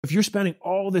If you're spending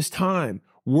all this time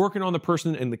working on the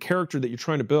person and the character that you're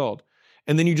trying to build,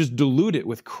 and then you just dilute it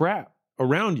with crap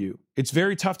around you, it's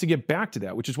very tough to get back to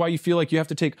that, which is why you feel like you have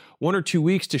to take 1 or 2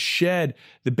 weeks to shed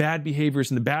the bad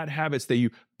behaviors and the bad habits that you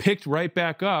picked right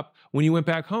back up when you went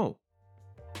back home.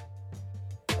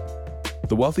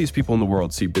 The wealthiest people in the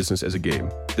world see business as a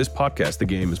game. This podcast, The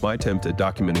Game, is my attempt at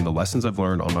documenting the lessons I've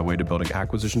learned on my way to building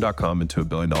Acquisition.com into a $1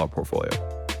 billion portfolio.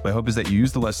 My hope is that you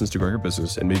use the lessons to grow your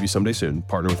business and maybe someday soon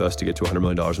partner with us to get to $100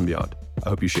 million and beyond. I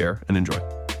hope you share and enjoy.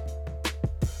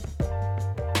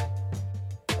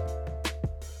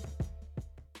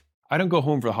 I don't go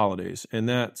home for the holidays, and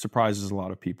that surprises a lot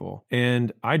of people.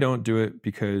 And I don't do it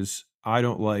because I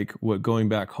don't like what going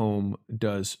back home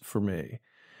does for me.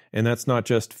 And that's not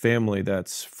just family,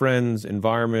 that's friends,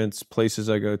 environments, places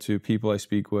I go to, people I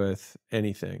speak with,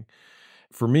 anything.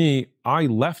 For me, I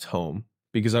left home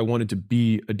because I wanted to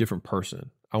be a different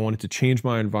person. I wanted to change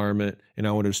my environment, and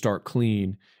I wanted to start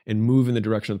clean and move in the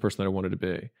direction of the person that I wanted to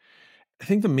be. I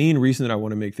think the main reason that I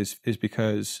want to make this is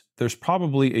because there's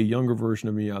probably a younger version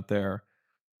of me out there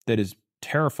that is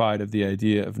terrified of the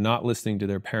idea of not listening to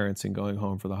their parents and going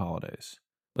home for the holidays.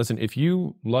 Listen, if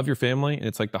you love your family and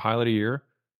it's like the highlight of the year,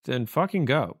 then fucking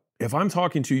go. If I'm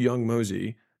talking to young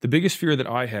Mosey, the biggest fear that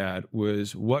I had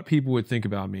was what people would think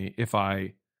about me if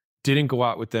I didn't go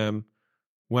out with them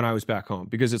when I was back home.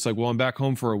 Because it's like, well, I'm back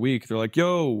home for a week. They're like,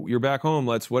 yo, you're back home,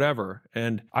 let's whatever.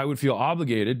 And I would feel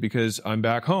obligated because I'm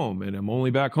back home and I'm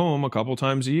only back home a couple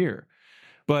times a year.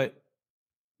 But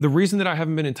the reason that I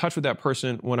haven't been in touch with that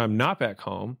person when I'm not back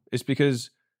home is because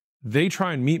they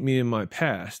try and meet me in my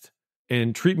past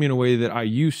and treat me in a way that I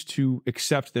used to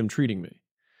accept them treating me.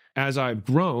 As I've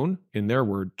grown, in their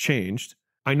word, changed,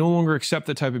 I no longer accept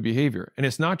the type of behavior. And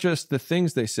it's not just the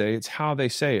things they say, it's how they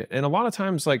say it. And a lot of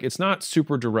times, like, it's not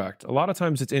super direct. A lot of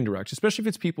times it's indirect, especially if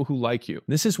it's people who like you.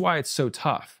 This is why it's so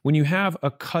tough. When you have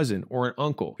a cousin or an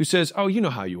uncle who says, oh, you know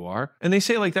how you are. And they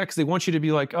say it like that because they want you to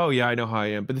be like, oh yeah, I know how I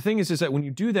am. But the thing is that when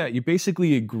you do that, you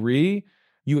basically agree,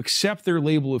 you accept their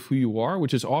label of who you are,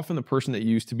 which is often the person that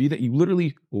you used to be, that you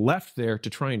literally left there to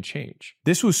try and change.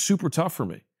 This was super tough for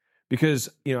me. Because,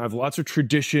 you know, I have lots of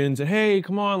traditions and, hey,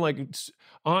 come on, like,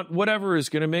 Aunt whatever is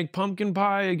going to make pumpkin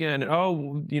pie again. And,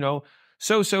 oh, you know,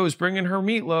 so-so is bringing her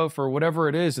meatloaf or whatever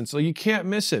it is. And so you can't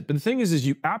miss it. But the thing is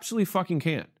you absolutely fucking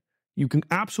can. You can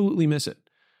absolutely miss it.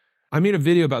 I made a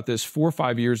video about this 4 or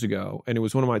 5 years ago, and it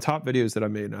was one of my top videos that I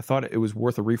made, and I thought it was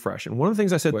worth a refresh. And one of the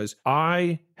things I said was,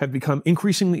 I have become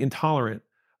increasingly intolerant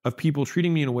of people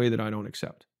treating me in a way that I don't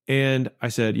accept. And I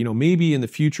said, you know, maybe in the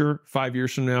future, 5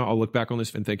 years from now, I'll look back on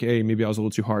this and think, hey, maybe I was a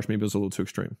little too harsh, maybe I was a little too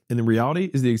extreme. And the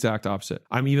reality is the exact opposite.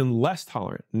 I'm even less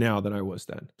tolerant now than I was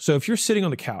then. So if you're sitting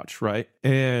on the couch, right,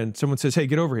 and someone says, hey,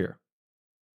 get over here.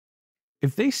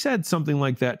 If they said something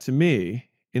like that to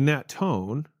me in that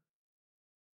tone,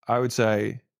 I would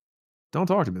say, don't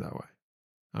talk to me that way.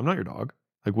 I'm not your dog.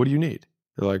 Like, what do you need?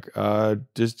 They're like,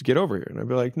 just get over here. And I'd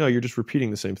be like, no, you're just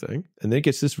repeating the same thing. And then it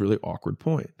gets this really awkward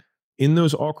point. In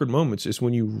those awkward moments is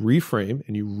when you reframe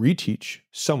and you reteach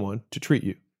someone to treat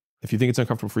you. If you think it's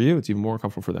uncomfortable for you, it's even more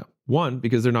uncomfortable for them. One,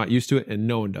 because they're not used to it and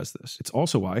no one does this. It's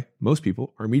also why most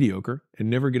people are mediocre and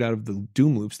never get out of the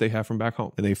doom loops they have from back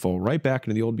home. And they fall right back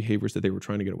into the old behaviors that they were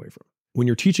trying to get away from. When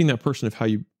you're teaching that person of how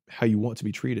you want to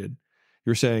be treated,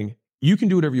 you're saying, you can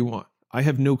do whatever you want. I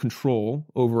have no control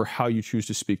over how you choose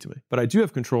to speak to me, but I do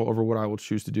have control over what I will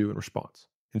choose to do in response.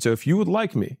 And so if you would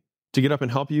like me to get up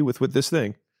and help you with this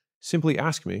thing, simply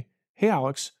ask me, hey,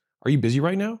 Alex, are you busy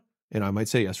right now? And I might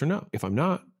say yes or no. If I'm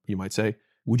not, you might say,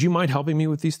 would you mind helping me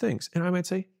with these things? And I might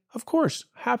say, of course,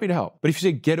 happy to help. But if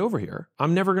you say, get over here,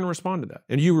 I'm never going to respond to that.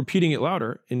 And you repeating it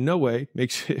louder in no way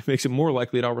makes it more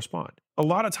likely that I'll respond. A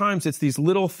lot of times it's these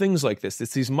little things like this.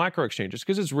 It's these micro exchanges,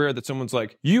 because it's rare that someone's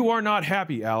like, you are not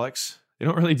happy, Alex. They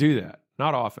don't really do that.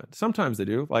 Not often. Sometimes they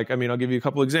do. Like, I mean, I'll give you a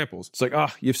couple examples. It's like,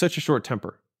 you have such a short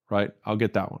temper, right? I'll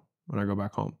get that one when I go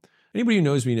back home. Anybody who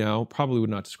knows me now probably would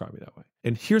not describe me that way.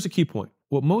 And here's a key point.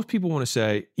 What most people want to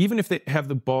say, even if they have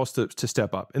the balls to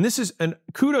step up, and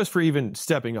kudos for even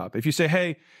stepping up. If you say,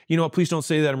 hey, you know what, please don't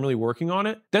say that, I'm really working on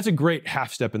it, that's a great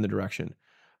half step in the direction.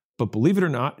 But believe it or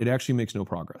not, it actually makes no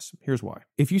progress. Here's why.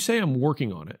 If you say I'm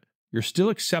working on it, you're still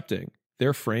accepting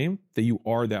their frame that you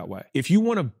are that way. If you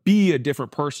want to be a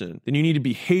different person, then you need to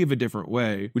behave a different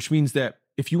way, which means that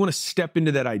if you want to step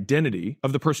into that identity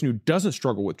of the person who doesn't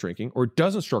struggle with drinking or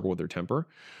doesn't struggle with their temper,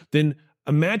 then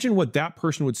imagine what that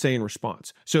person would say in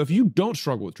response. So if you don't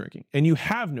struggle with drinking and you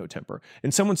have no temper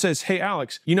and someone says, hey,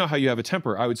 Alex, you know how you have a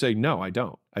temper? I would say, no, I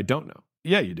don't. I don't know.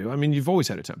 Yeah, you do. I mean, you've always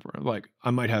had a temper. Like, I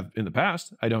might have in the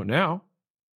past. I don't now.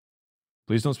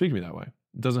 Please don't speak to me that way.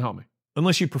 It doesn't help me.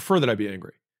 Unless you prefer that I be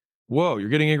angry. Whoa, you're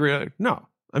getting angry? No,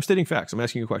 I'm stating facts. I'm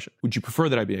asking you a question. Would you prefer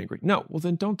that I be angry? No. Well,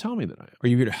 then don't tell me that I am. Are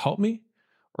you here to help me?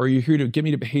 Or are you here to get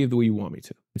me to behave the way you want me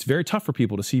to? It's very tough for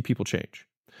people to see people change.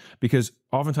 Because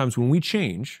oftentimes when we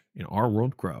change, our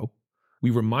world grow, we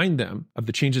remind them of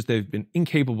the changes they've been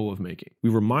incapable of making. We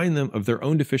remind them of their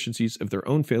own deficiencies, of their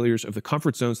own failures, of the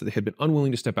comfort zones that they had been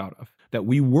unwilling to step out of, that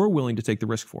we were willing to take the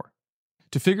risk for.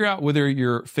 To figure out whether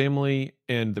your family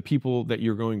and the people that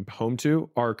you're going home to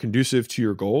are conducive to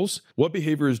your goals, what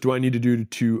behaviors do I need to do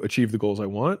to achieve the goals I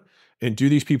want? And do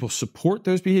these people support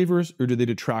those behaviors or do they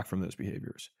detract from those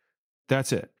behaviors?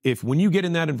 That's it. If when you get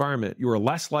in that environment, you are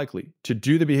less likely to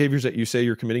do the behaviors that you say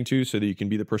you're committing to so that you can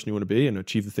be the person you want to be and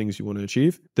achieve the things you want to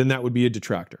achieve, then that would be a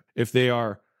detractor. If they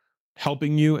are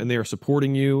helping you and they are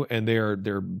supporting you and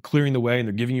they're clearing the way and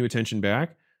they're giving you attention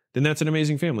back, then that's an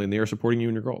amazing family and they are supporting you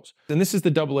in your goals. And this is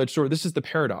the double-edged sword. This is the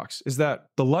paradox, is that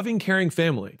the loving, caring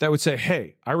family that would say,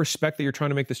 hey, I respect that you're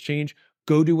trying to make this change.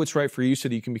 Go do what's right for you so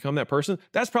that you can become that person.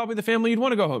 That's probably the family you'd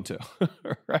want to go home to,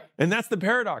 right? And that's the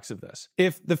paradox of this.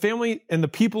 If the family and the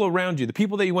people around you, the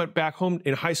people that you went back home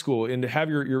in high school and to have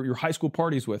your high school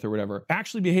parties with or whatever,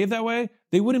 actually behave that way,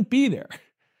 they wouldn't be there.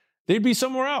 They'd be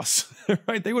somewhere else,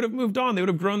 right? They would have moved on. They would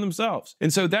have grown themselves.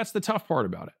 And so that's the tough part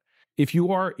about it. If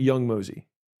you are young Mosey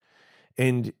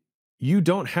and you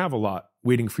don't have a lot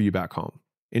waiting for you back home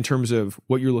in terms of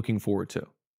what you're looking forward to,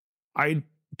 I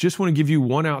just want to give you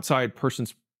one outside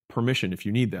person's permission, if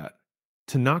you need that,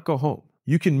 to not go home.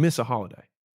 You can miss a holiday.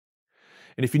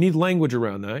 And if you need language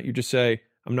around that, you just say,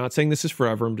 I'm not saying this is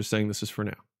forever, I'm just saying this is for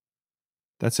now.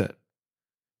 That's it.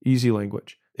 Easy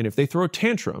language. And if they throw a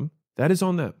tantrum, that is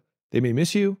on them. They may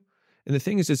miss you. And the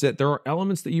thing is that there are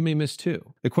elements that you may miss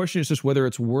too. The question is just whether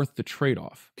it's worth the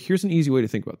trade-off. Here's an easy way to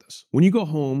think about this. When you go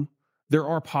home, there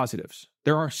are positives.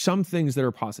 There are some things that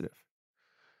are positive.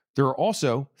 There are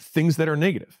also things that are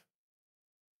negative.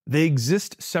 They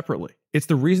exist separately. It's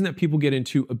the reason that people get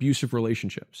into abusive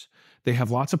relationships. They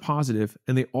have lots of positive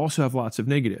and they also have lots of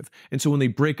negative. And so when they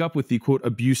break up with the quote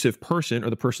abusive person or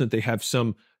the person that they have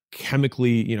some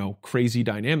chemically, crazy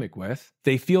dynamic with,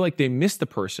 they feel like they miss the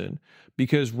person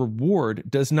because reward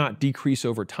does not decrease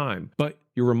over time, but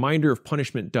your reminder of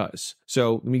punishment does.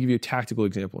 So let me give you a tactical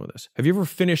example of this. Have you ever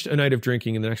finished a night of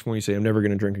drinking and the next morning you say, I'm never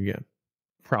going to drink again?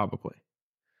 Probably.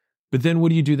 But then what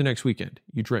do you do the next weekend?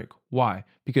 You drink. Why?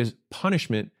 Because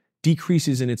punishment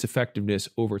decreases in its effectiveness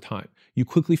over time. You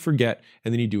quickly forget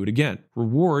and then you do it again.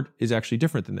 Reward is actually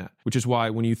different than that, which is why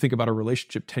when you think about a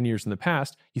relationship 10 years in the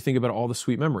past, you think about all the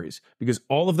sweet memories because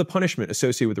all of the punishment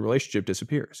associated with the relationship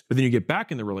disappears. But then you get back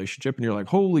in the relationship and you're like,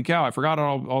 holy cow, I forgot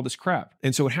all this crap.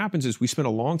 And so what happens is we spend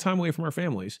a long time away from our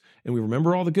families and we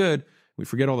remember all the good, we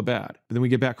forget all the bad. But then we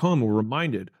get back home and we're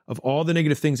reminded of all the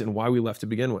negative things and why we left to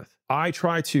begin with. I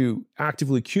try to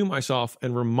actively cue myself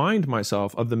and remind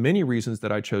myself of the many reasons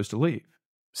that I chose to leave.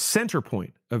 Center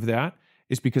point of that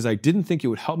is because I didn't think it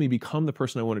would help me become the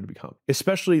person I wanted to become.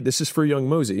 Especially, this is for young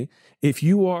Mosey, if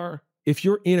you're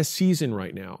in a season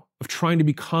right now of trying to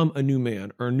become a new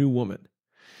man or a new woman,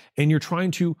 and you're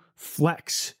trying to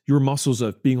flex your muscles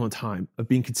of being on time, of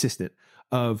being consistent,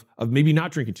 of maybe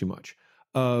not drinking too much,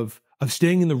 of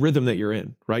staying in the rhythm that you're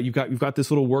in, right? You've got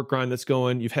this little work grind that's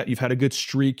going, you've had a good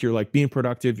streak, you're like being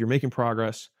productive, you're making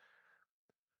progress.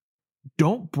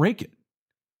 Don't break it.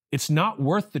 It's not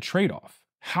worth the trade-off.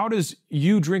 How does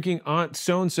you drinking Aunt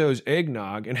so-and-so's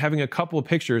eggnog and having a couple of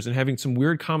pictures and having some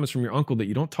weird comments from your uncle that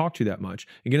you don't talk to that much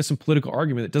and getting some political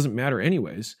argument that doesn't matter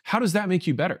anyways, how does that make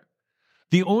you better?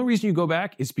 The only reason you go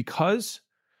back is because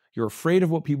you're afraid of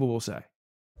what people will say.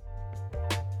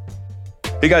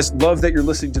 Hey guys, love that you're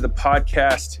listening to the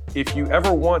podcast. If you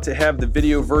ever want to have the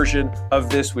video version of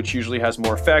this, which usually has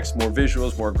more effects, more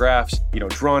visuals, more graphs,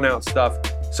 drawn out stuff,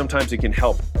 sometimes it can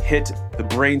help hit the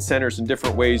brain centers in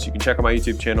different ways. You can check out my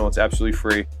YouTube channel. It's absolutely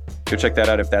free. Go check that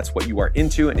out if that's what you are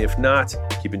into. And if not,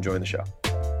 keep enjoying the show.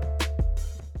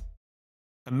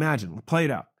 Imagine, play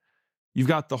it out. You've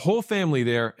got the whole family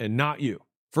there and not you.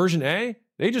 Version A,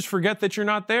 they just forget that you're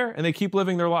not there and they keep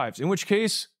living their lives, in which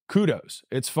case, kudos,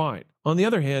 it's fine. On the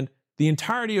other hand, the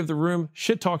entirety of the room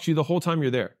shit talks you the whole time you're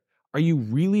there. Are you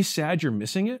really sad you're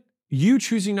missing it? You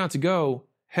choosing not to go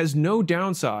has no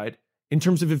downside in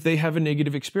terms of if they have a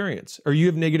negative experience or you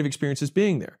have negative experiences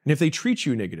being there and if they treat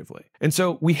you negatively. And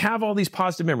so we have all these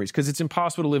positive memories because it's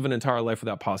impossible to live an entire life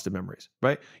without positive memories,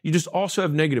 right? You just also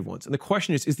have negative ones. And the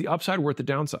question is the upside worth the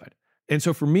downside? And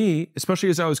so for me, especially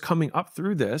as I was coming up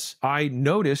through this, I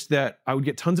noticed that I would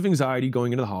get tons of anxiety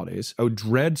going into the holidays. I would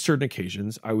dread certain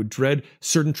occasions. I would dread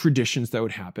certain traditions that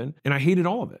would happen. And I hated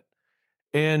all of it.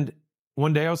 And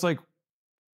one day I was like,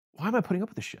 why am I putting up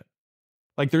with this shit?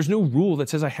 Like there's no rule that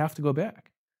says I have to go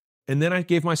back. And then I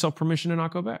gave myself permission to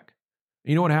not go back.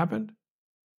 You know what happened?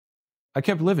 I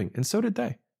kept living, and so did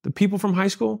they. The people from high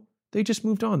school, they just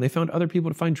moved on. They found other people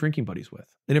to find drinking buddies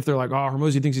with. And if they're like, oh,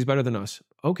 Hormozi thinks he's better than us.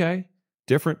 Okay,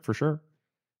 different for sure.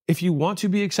 If you want to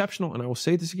be exceptional, and I will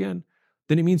say this again,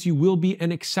 then it means you will be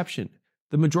an exception.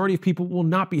 The majority of people will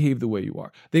not behave the way you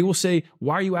are. They will say,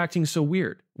 why are you acting so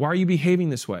weird? Why are you behaving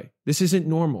this way? This isn't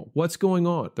normal. What's going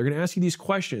on? They're going to ask you these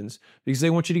questions because they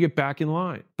want you to get back in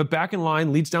line. But back in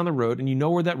line leads down the road, and you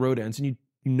know where that road ends, and you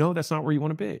know that's not where you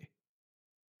want to be.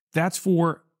 That's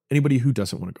for anybody who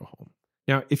doesn't want to go home.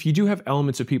 Now, if you do have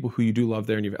elements of people who you do love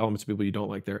there and you have elements of people you don't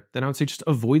like there, then I would say just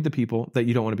avoid the people that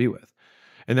you don't want to be with.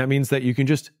 And that means that you can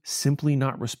just simply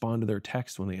not respond to their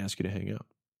text when they ask you to hang out.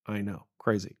 I know,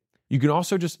 crazy. You can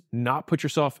also just not put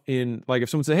yourself in, like if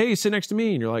someone says, hey, sit next to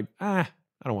me, and you're like, I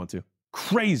don't want to.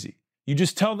 Crazy. You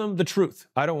just tell them the truth.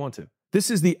 I don't want to.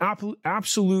 This is the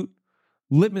absolute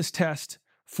litmus test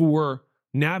for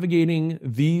navigating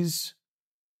these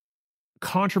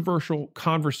controversial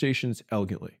conversations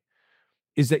elegantly,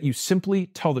 is that you simply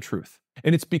tell the truth.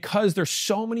 And it's because there's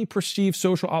so many perceived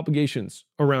social obligations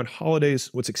around holidays,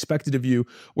 what's expected of you,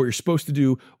 what you're supposed to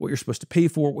do, what you're supposed to pay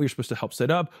for, what you're supposed to help set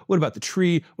up, what about the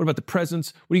tree, what about the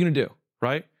presents, what are you going to do,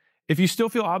 right? If you still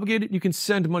feel obligated, you can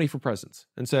send money for presents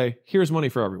and say, here's money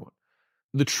for everyone.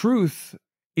 The truth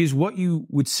is what you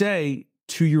would say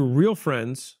to your real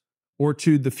friends or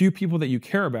to the few people that you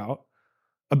care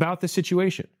about the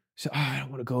situation. So, I don't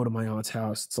want to go to my aunt's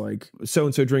house. It's like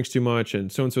so-and-so drinks too much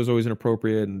and so-and-so is always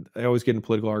inappropriate and I always get in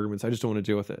political arguments. I just don't want to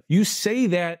deal with it. You say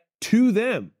that to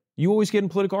them. You always get in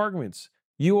political arguments.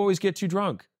 You always get too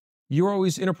drunk. You're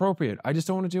always inappropriate. I just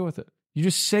don't want to deal with it. You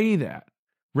just say that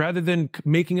rather than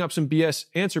making up some BS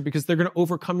answer because they're going to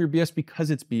overcome your BS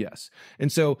because it's BS.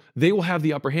 And so they will have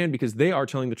the upper hand because they are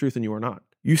telling the truth and you are not.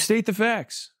 You state the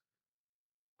facts.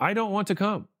 I don't want to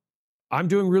come. I'm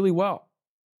doing really well.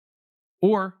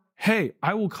 Or, hey,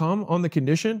 I will come on the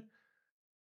condition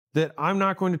that I'm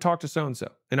not going to talk to so-and-so.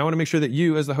 And I want to make sure that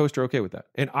you as the host are okay with that.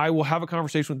 And I will have a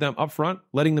conversation with them up front,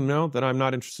 letting them know that I'm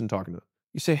not interested in talking to them.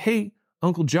 You say, hey,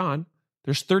 Uncle John,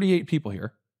 there's 38 people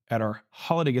here at our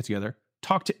holiday get-together.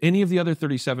 Talk to any of the other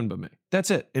 37 but me. That's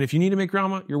it. And if you need to make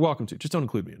drama, you're welcome to. Just don't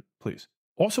include me in it, please.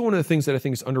 Also, one of the things that I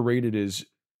think is underrated is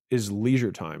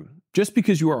leisure time. Just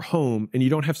because you are home and you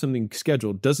don't have something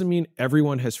scheduled doesn't mean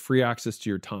everyone has free access to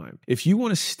your time. If you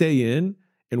want to stay in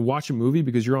and watch a movie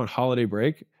because you're on holiday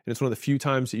break, and it's one of the few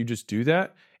times that you just do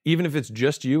that, even if it's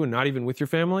just you and not even with your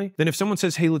family, then if someone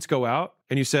says, hey, let's go out,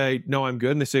 and you say, no, I'm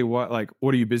good, and they say, what, like,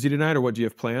 what, are you busy tonight, or what, do you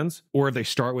have plans? Or if they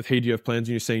start with, hey, do you have plans,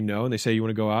 and you say no, and they say you want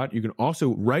to go out, you can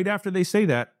also, right after they say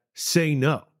that, say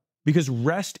no. Because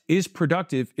rest is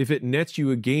productive if it nets you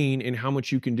a gain in how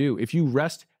much you can do. If you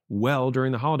rest well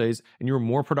during the holidays and you're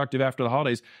more productive after the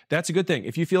holidays, that's a good thing.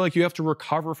 If you feel like you have to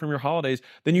recover from your holidays,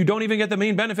 then you don't even get the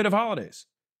main benefit of holidays.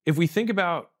 If we think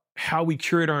about how we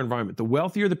curate our environment, the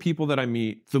wealthier the people that I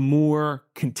meet, the more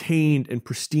contained and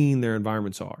pristine their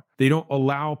environments are. They don't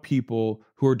allow people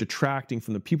who are detracting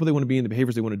from the people they want to be and the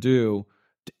behaviors they want to do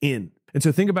in. And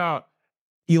so think about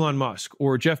Elon Musk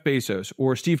or Jeff Bezos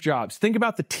or Steve Jobs. Think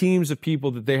about the teams of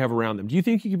people that they have around them. Do you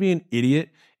think you could be an idiot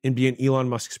and be in Elon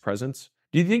Musk's presence?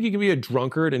 Do you think you can be a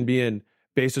drunkard and be in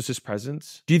Bezos'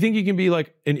 presence? Do you think you can be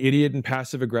like an idiot and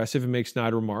passive aggressive and make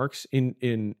snide remarks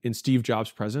in Steve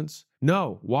Jobs' presence?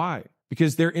 No. Why?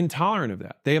 Because they're intolerant of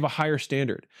that. They have a higher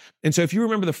standard. And so if you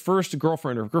remember the first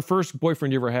girlfriend or first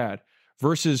boyfriend you ever had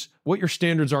versus what your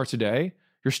standards are today,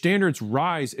 your standards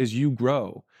rise as you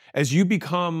grow. As you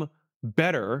become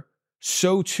better,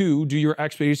 so too do your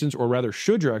expectations, or rather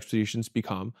should your expectations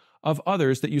become, of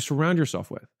others that you surround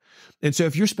yourself with. And so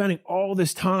if you're spending all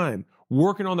this time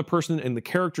working on the person and the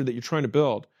character that you're trying to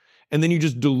build, and then you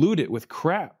just dilute it with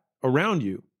crap around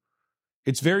you,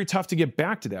 it's very tough to get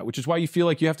back to that, which is why you feel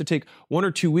like you have to take 1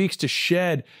 or 2 weeks to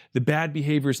shed the bad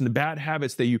behaviors and the bad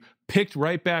habits that you picked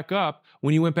right back up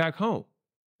when you went back home.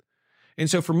 And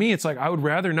so for me, it's like I would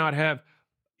rather not have,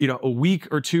 a week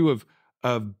or two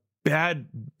of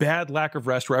bad lack of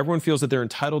rest where everyone feels that they're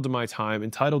entitled to my time,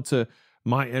 entitled to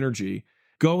my energy,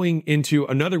 going into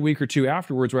another week or two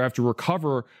afterwards where I have to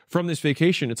recover from this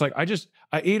vacation. It's like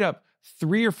I ate up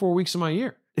 3 or 4 weeks of my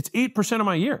year. It's 8% of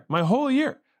my year, my whole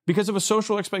year, because of a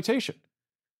social expectation.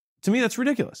 To me, that's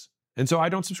ridiculous. And so I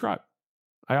don't subscribe.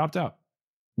 I opt out.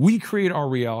 We create our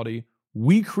reality.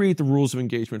 We create the rules of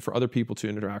engagement for other people to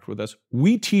interact with us.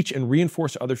 We teach and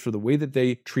reinforce others for the way that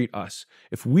they treat us.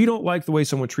 If we don't like the way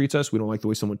someone treats us, we don't like the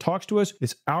way someone talks to us,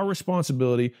 it's our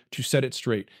responsibility to set it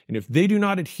straight. And if they do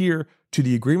not adhere to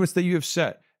the agreements that you have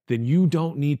set, then you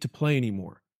don't need to play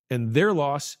anymore. And their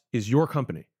loss is your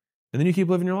company. And then you keep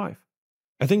living your life.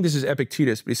 I think this is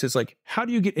Epictetus, but he says, like, how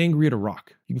do you get angry at a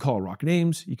rock? You can call a rock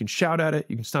names, you can shout at it,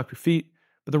 you can stomp your feet,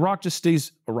 but the rock just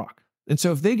stays a rock. And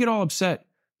so if they get all upset,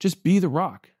 just be the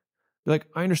rock. Be like,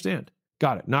 I understand.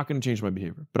 Got it. Not going to change my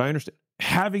behavior, but I understand.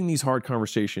 Having these hard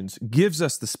conversations gives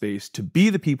us the space to be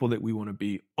the people that we want to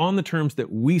be on the terms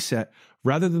that we set,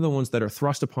 rather than the ones that are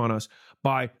thrust upon us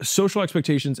by social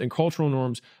expectations and cultural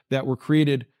norms that were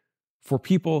created for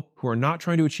people who are not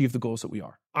trying to achieve the goals that we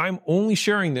are. I'm only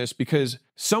sharing this because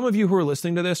some of you who are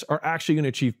listening to this are actually going to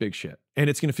achieve big shit. And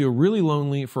it's going to feel really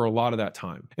lonely for a lot of that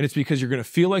time. And it's because you're going to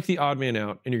feel like the odd man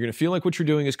out, and you're going to feel like what you're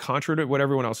doing is contrary to what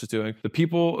everyone else is doing. The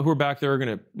people who are back there are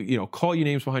going to, call you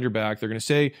names behind your back. They're going to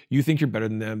say you think you're better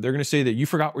than them. They're going to say that you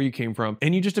forgot where you came from.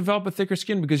 And you just develop a thicker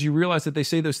skin because you realize that they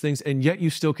say those things, and yet you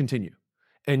still continue.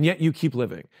 And yet you keep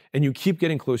living, and you keep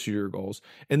getting closer to your goals.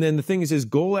 And then the thing is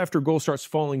goal after goal starts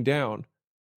falling down,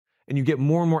 and you get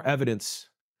more and more evidence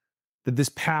that this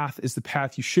path is the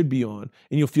path you should be on.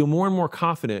 And you'll feel more and more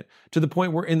confident, to the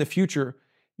point where in the future,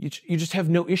 you just have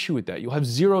no issue with that. You'll have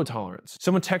zero tolerance.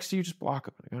 Someone texts you, just block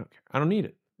them. I don't care. I don't need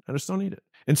it. I just don't need it.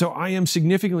 And so I am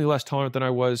significantly less tolerant than I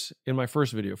was in my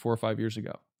first video 4 or 5 years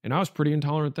ago. And I was pretty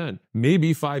intolerant then.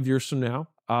 Maybe 5 years from now,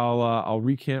 I'll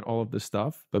recant all of this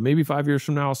stuff. But maybe 5 years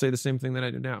from now, I'll say the same thing that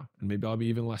I do now. And maybe I'll be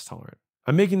even less tolerant.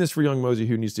 I'm making this for young Mosey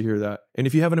who needs to hear that. And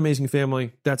if you have an amazing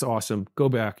family, that's awesome. Go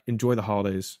back, enjoy the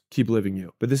holidays, keep living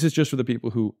you. But this is just for the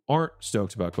people who aren't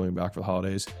stoked about going back for the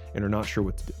holidays and are not sure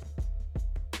what to do.